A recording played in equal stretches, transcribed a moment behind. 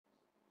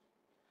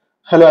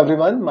Hello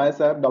everyone,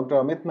 myself Dr.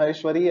 Amit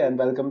Maheshwari and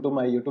welcome to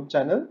my YouTube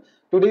channel.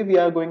 Today we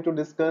are going to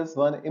discuss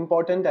one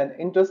important and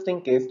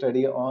interesting case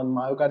study on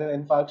myocardial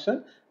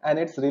infarction and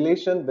its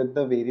relation with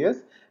the various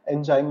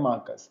enzyme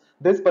markers.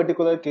 This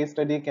particular case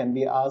study can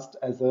be asked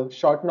as a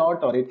short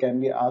note or it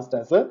can be asked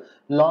as a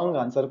long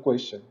answer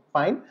question.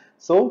 Fine.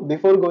 So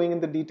before going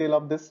in the detail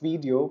of this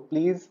video,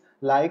 please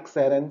like,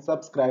 share and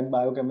subscribe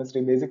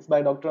Biochemistry Basics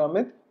by Dr.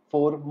 Amit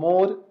for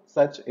more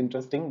such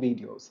interesting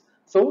videos.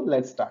 So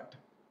let's start.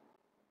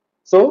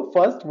 So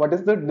first, what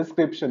is the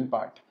description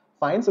part?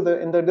 Fine. So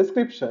in the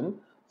description,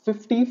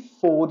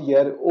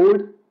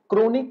 54-year-old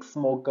chronic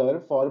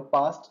smoker for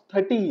past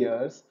 30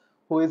 years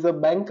who is a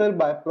banker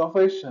by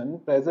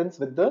profession presents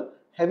with the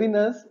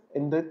heaviness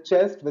in the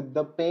chest with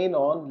the pain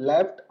on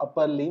left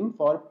upper limb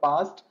for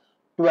past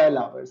 12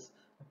 hours.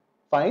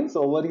 Fine.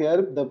 So over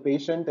here, the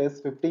patient is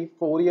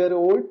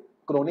 54-year-old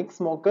chronic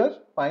smoker.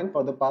 Fine,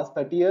 for the past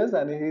 30 years,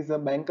 and he is a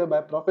banker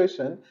by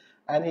profession.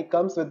 And he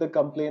comes with the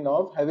complaint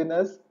of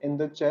heaviness in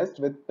the chest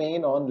with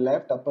pain on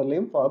left upper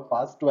limb for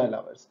past 12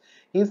 hours.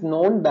 He is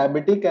known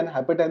diabetic and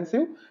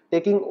hypertensive,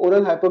 taking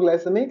oral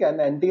hypoglycemic and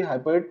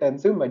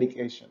antihypertensive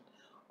medication.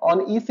 On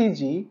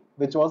ECG,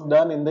 which was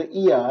done in the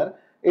ER,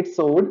 it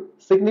showed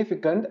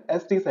significant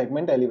ST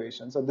segment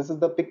elevation. So this is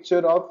the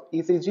picture of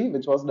ECG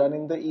which was done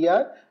in the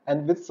ER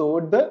and which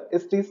showed the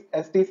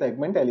ST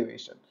segment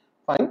elevation.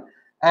 Fine.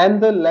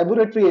 And the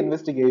laboratory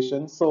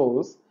investigation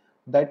shows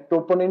that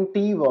troponin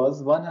T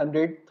was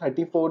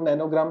 134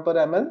 nanogram per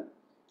ml,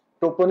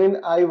 troponin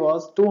I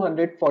was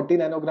 240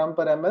 nanogram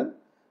per ml,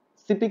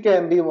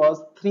 CPKMB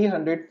was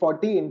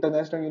 340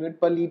 international unit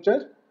per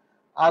liter,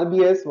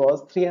 RBS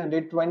was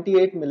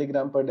 328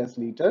 milligram per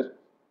deciliter,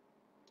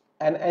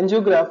 and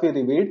angiography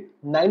revealed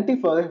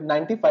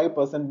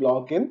 95%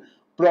 block in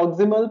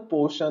proximal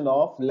portion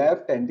of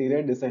left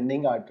anterior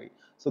descending artery.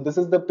 So this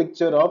is the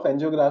picture of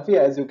angiography.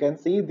 As you can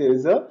see, there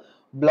is a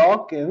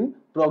block in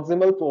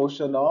proximal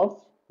portion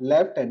of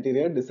left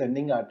anterior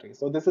descending artery.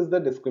 So this is the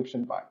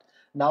description part.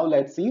 Now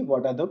let's see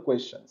what are the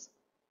questions.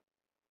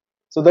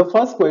 So the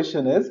first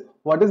question is,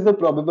 what is the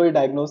probable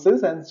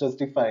diagnosis and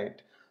justify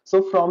it?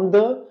 So from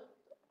the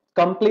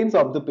complaints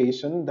of the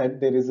patient that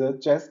there is a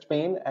chest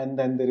pain and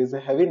then there is a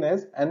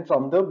heaviness, and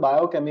from the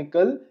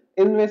biochemical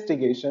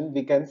investigation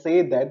we can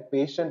say that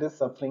patient is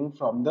suffering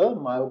from the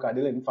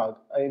myocardial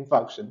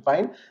infarction.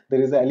 Fine,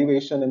 there is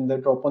elevation in the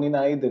troponin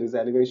I, there is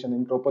elevation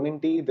in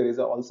troponin T, there is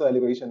also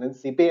elevation in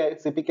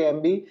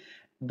CPKMB.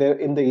 There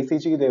in the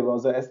ECG there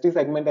was a ST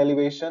segment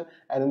elevation,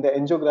 and in the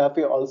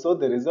angiography also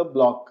there is a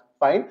block.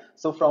 Fine.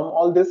 So from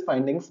all these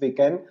findings we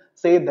can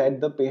say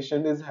that the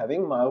patient is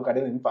having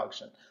myocardial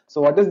infarction.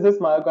 So what is this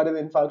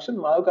myocardial infarction?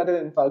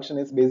 Myocardial infarction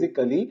is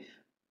basically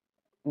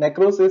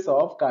necrosis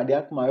of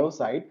cardiac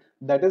myocyte,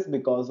 that is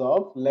because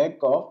of lack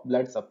of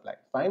blood supply.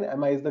 Fine.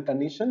 MI is the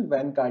condition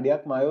when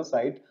cardiac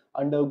myocyte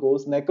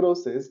undergoes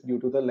necrosis due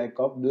to the lack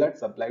of blood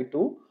supply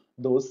to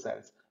those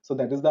cells. So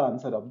that is the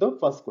answer of the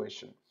first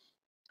question.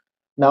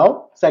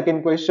 Now,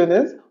 second question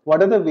is,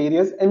 what are the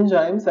various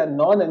enzymes and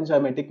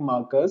non-enzymatic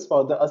markers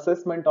for the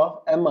assessment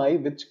of MI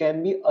which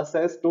can be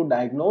assessed to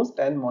diagnose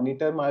and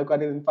monitor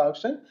myocardial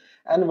infarction,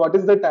 and what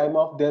is the time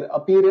of their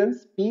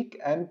appearance, peak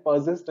and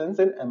persistence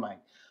in MI?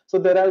 So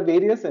there are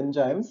various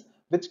enzymes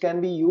which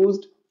can be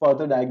used for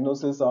the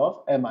diagnosis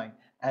of MI,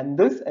 and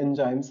these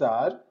enzymes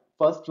are,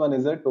 first one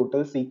is a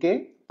total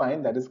CK,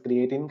 fine, that is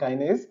creatine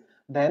kinase,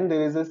 then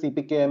there is a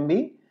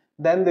CPKMB,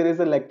 then there is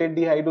a lactate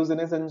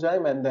dehydrogenase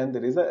enzyme, and then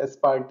there is a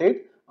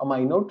aspartate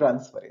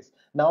aminotransferase.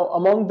 Now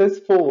among these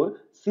four,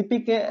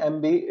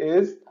 CPKMB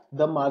is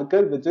the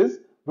marker which is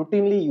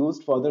routinely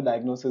used for the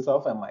diagnosis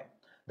of MI.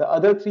 The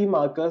other three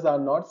markers are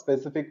not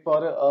specific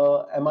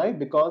for MI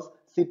because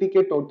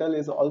CPK total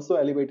is also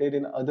elevated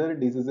in other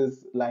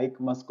diseases like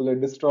muscular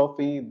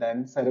dystrophy,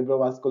 then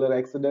cerebrovascular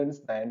accidents,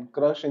 then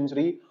crush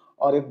injury,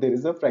 or if there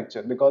is a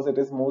fracture, because it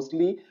is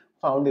mostly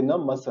found in the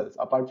muscles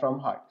apart from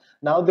heart.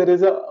 Now there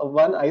is a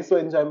one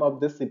isoenzyme of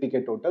this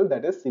CPK total,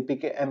 that is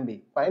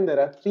CPKMB. Fine, there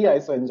are three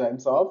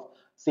isoenzymes of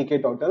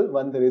CK total.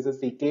 One there is a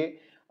CK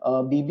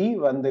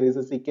one there is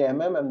a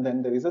CKMM, and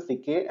then there is a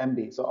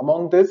CKMB. So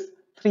among this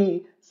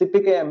three,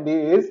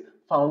 CPKMB is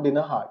found in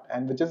a heart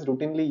and which is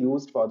routinely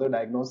used for the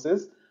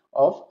diagnosis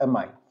of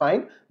MI.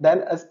 Fine.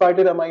 Then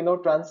aspartate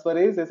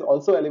aminotransferase is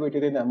also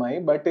elevated in MI,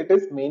 but it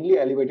is mainly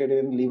elevated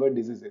in liver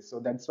diseases. So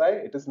that's why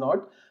it is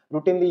not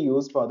routinely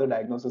used for the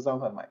diagnosis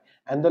of MI.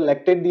 And the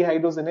lactate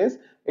dehydrogenase,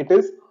 it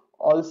is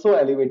also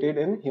elevated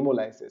in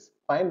hemolysis.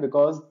 Fine,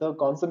 because the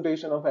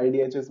concentration of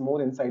LDH is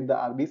more inside the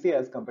RBC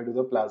as compared to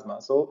the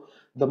plasma. So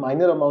the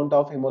minor amount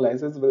of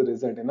hemolysis will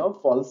result in a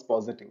false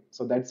positive.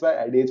 So that's why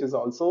LDH is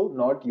also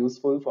not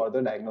useful for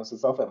the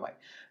diagnosis of MI.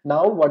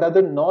 Now, what are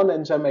the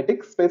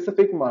non-enzymatic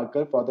specific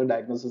marker for the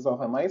diagnosis of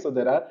MI? So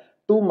there are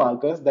two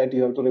markers that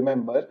you have to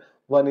remember.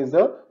 One is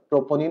a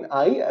troponin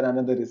I and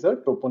another is a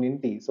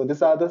troponin T. So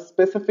these are the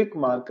specific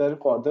marker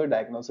for the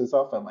diagnosis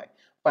of MI.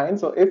 Fine.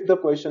 So if the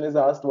question is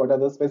asked what are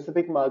the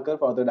specific marker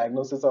for the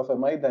diagnosis of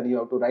MI, then you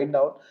have to write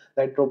down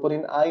that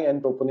troponin I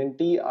and troponin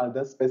T are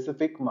the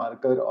specific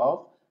marker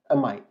of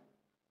MI.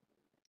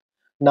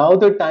 Now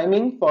the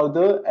timing for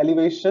the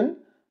elevation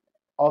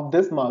of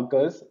these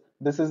markers,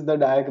 this is the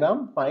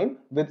diagram, fine,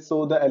 which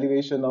show the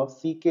elevation of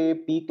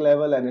CK, peak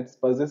level and its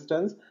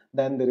persistence.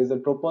 Then there is a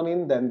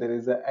troponin, then there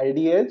is a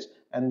LDH,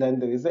 and then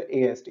there is a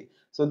AST.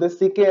 So the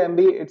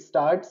CKMB, it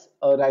starts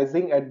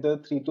rising at the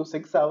 3 to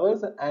 6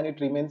 hours and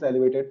it remains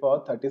elevated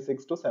for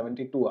 36 to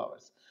 72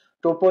 hours.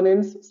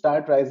 Troponins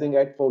start rising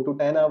at 4 to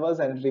 10 hours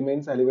and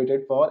remains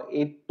elevated for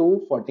 8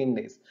 to 14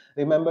 days.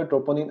 Remember,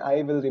 troponin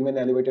I will remain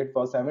elevated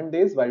for 7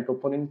 days while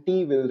troponin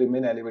T will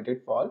remain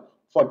elevated for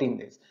 14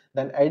 days.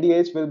 Then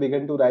LDH will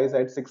begin to rise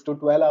at 6 to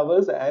 12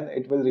 hours and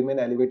it will remain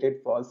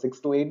elevated for 6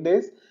 to 8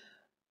 days.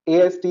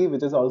 AST,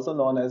 which is also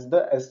known as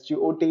the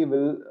SGOT,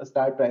 will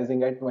start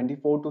rising at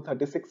 24 to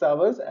 36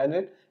 hours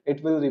and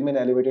it will remain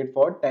elevated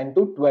for 10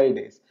 to 12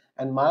 days.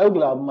 And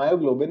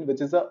myoglobin,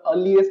 which is the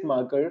earliest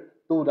marker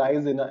to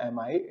rise in a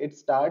MI, it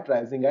start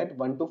rising at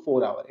 1 to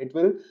 4 hours. It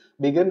will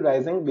begin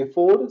rising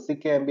before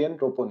CKMB and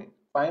troponin.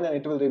 Fine, and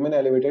it will remain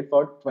elevated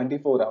for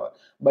 24 hours.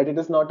 But it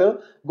is not a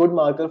good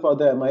marker for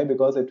the MI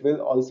because it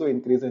will also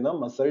increase in a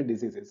muscle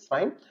diseases.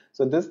 Fine.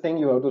 So this thing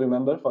you have to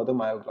remember for the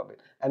myoglobin.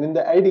 And in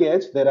the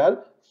LDH, there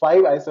are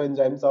 5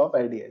 isoenzymes of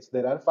LDH.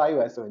 There are 5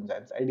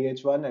 isoenzymes: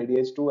 LDH1,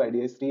 LDH2,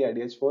 LDH3,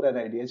 LDH4, and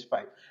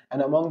LDH5.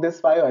 And among these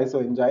 5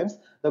 isoenzymes,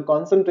 the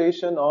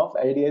concentration of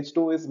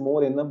LDH2 is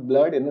more in the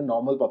blood in a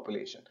normal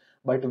population.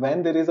 But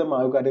when there is a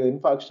myocardial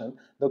infarction,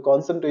 the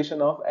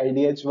concentration of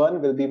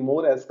LDH1 will be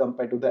more as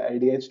compared to the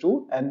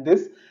LDH2, and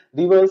this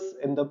reverse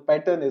in the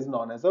pattern is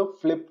known as a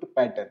flipped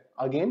pattern.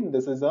 Again,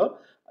 this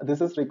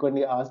is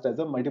frequently asked as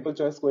a multiple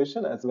choice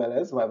question as well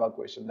as Viva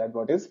question, that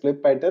what is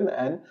flip pattern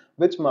and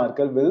which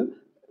marker will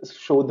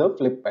show the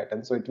flip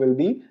pattern. So it will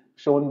be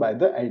shown by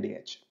the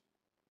LDH.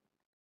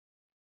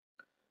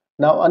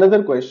 Now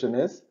another question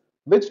is,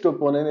 which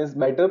troponin is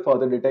better for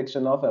the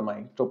detection of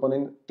MI,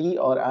 troponin T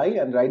or I,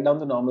 and write down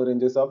the normal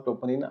ranges of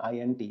troponin I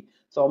and T.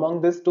 So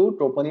among these two,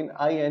 troponin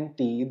I and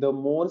T, the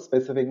more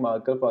specific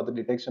marker for the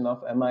detection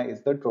of MI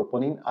is the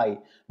troponin I,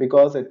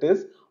 because it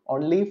is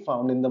only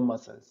found in the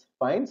muscles.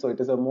 Fine, so it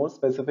is a more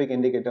specific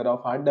indicator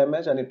of heart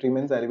damage and it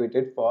remains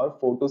elevated for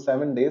 4 to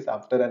 7 days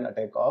after an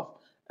attack of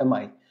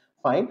MI.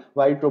 Fine,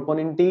 while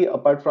troponin T,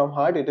 apart from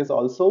heart, it is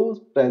also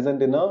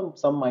present in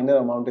some minor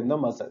amount in the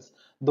muscles.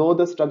 Though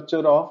the structure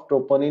of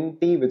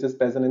troponin T which is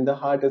present in the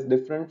heart is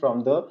different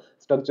from the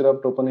structure of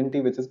troponin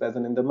T which is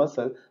present in the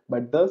muscle,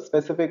 but the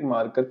specific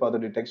marker for the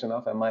detection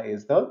of MI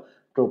is the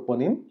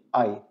troponin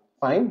I.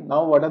 Fine.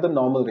 Now what are the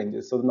normal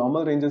ranges? So the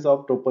normal ranges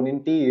of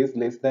troponin T is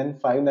less than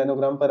 5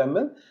 nanogram per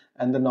ml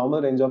and the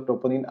normal range of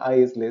troponin I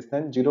is less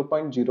than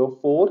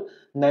 0.04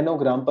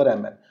 nanogram per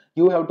ml.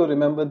 You have to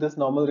remember this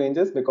normal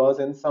ranges because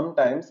in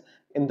sometimes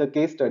in the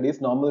case studies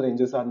normal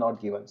ranges are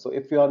not given. So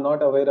if you are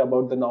not aware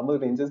about the normal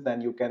ranges,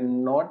 then you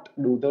cannot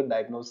do the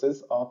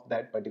diagnosis of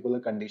that particular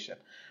condition.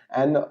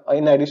 And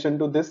in addition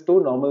to this,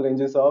 two normal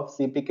ranges of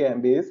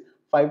CPK-MB is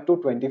 5 to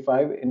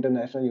 25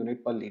 international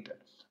unit per liter.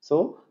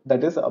 So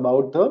that is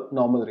about the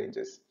normal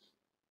ranges.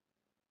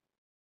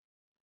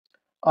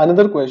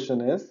 Another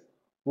question is,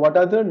 what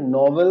are the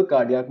novel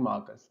cardiac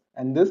markers?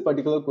 And this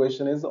particular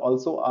question is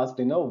also asked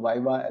in a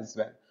Viva as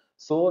well.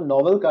 So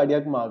novel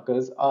cardiac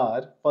markers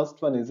are,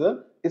 first one is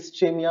a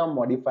ischemia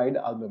modified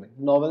albumin.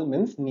 Novel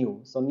means new.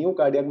 So new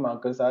cardiac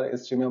markers are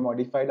ischemia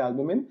modified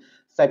albumin.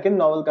 Second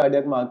novel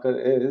cardiac marker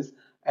is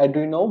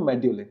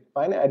adrenomedulin.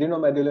 Fine,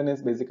 adrenomedulin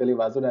is basically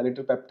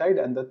vasodilator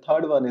peptide, and the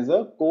third one is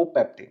a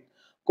copeptin.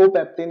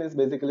 Copeptin is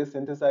basically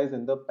synthesized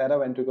in the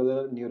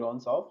paraventricular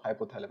neurons of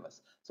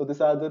hypothalamus. So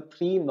these are the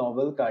three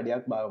novel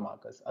cardiac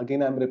biomarkers.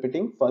 Again, I am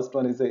repeating. First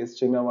one is the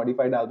ischemia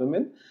modified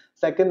albumin.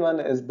 Second one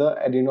is the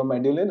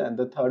adrenomedulin, and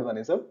the third one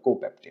is a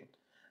copeptin.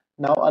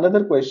 Now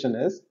another question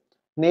is,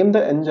 name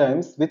the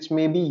enzymes which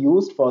may be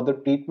used for the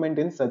treatment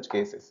in such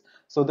cases.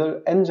 So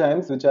the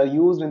enzymes which are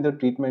used in the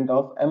treatment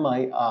of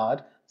MI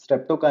are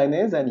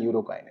streptokinase and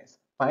urokinase.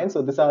 Fine.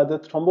 So these are the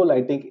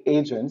thrombolytic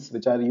agents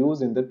which are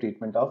used in the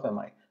treatment of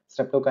MI.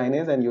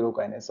 Streptokinase and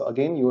urokinase. So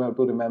again, you have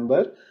to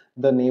remember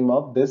the name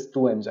of these two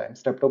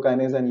enzymes,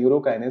 streptokinase and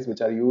urokinase, which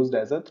are used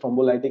as a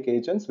thrombolytic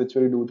agents which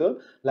will do the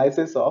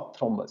lysis of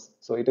thrombus.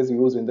 So it is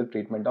used in the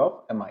treatment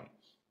of MI.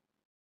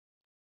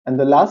 And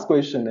the last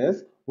question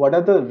is, what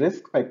are the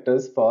risk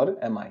factors for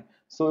MI?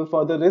 So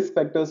for the risk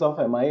factors of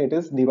MI, it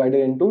is divided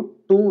into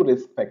two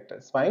risk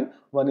factors. Fine.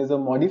 One is a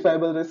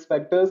modifiable risk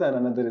factors and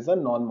another is a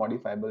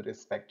non-modifiable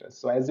risk factors.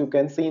 So as you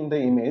can see in the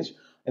image,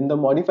 in the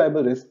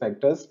modifiable risk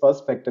factors,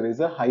 first factor is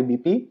a high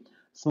BP,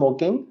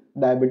 smoking,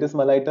 diabetes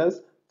mellitus,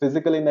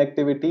 physical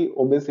inactivity,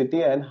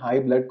 obesity, and high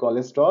blood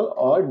cholesterol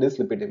or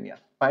dyslipidemia.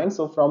 Fine.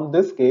 So from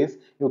this case,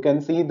 you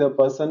can see the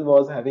person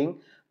was having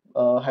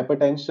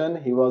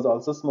hypertension, he was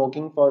also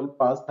smoking for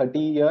past 30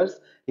 years,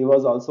 he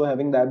was also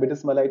having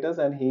diabetes mellitus,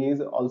 and he is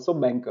also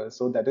banker,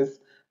 so that is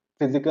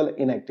physical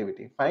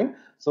inactivity. Fine.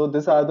 So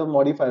these are the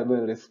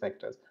modifiable risk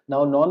factors.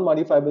 Now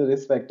non-modifiable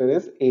risk factor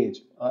is age.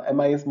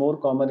 MI is more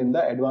common in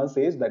the advanced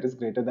age, that is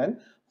greater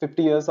than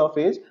 50 years of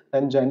age.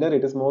 Then gender,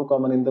 it is more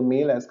common in the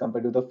male as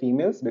compared to the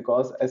females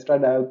because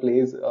estradiol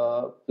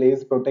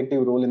plays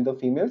protective role in the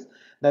females.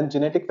 Then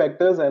genetic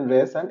factors and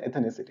race and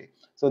ethnicity.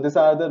 So these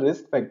are the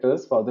risk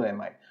factors for the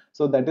MI.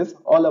 So that is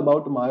all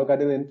about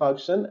myocardial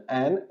infarction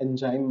and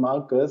enzyme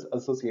markers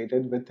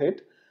associated with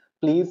it.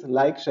 Please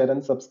like, share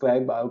and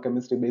subscribe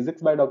Biochemistry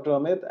Basics by Dr.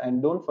 Amit,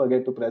 and don't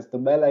forget to press the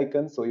bell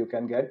icon so you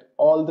can get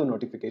all the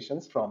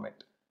notifications from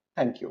it.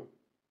 Thank you.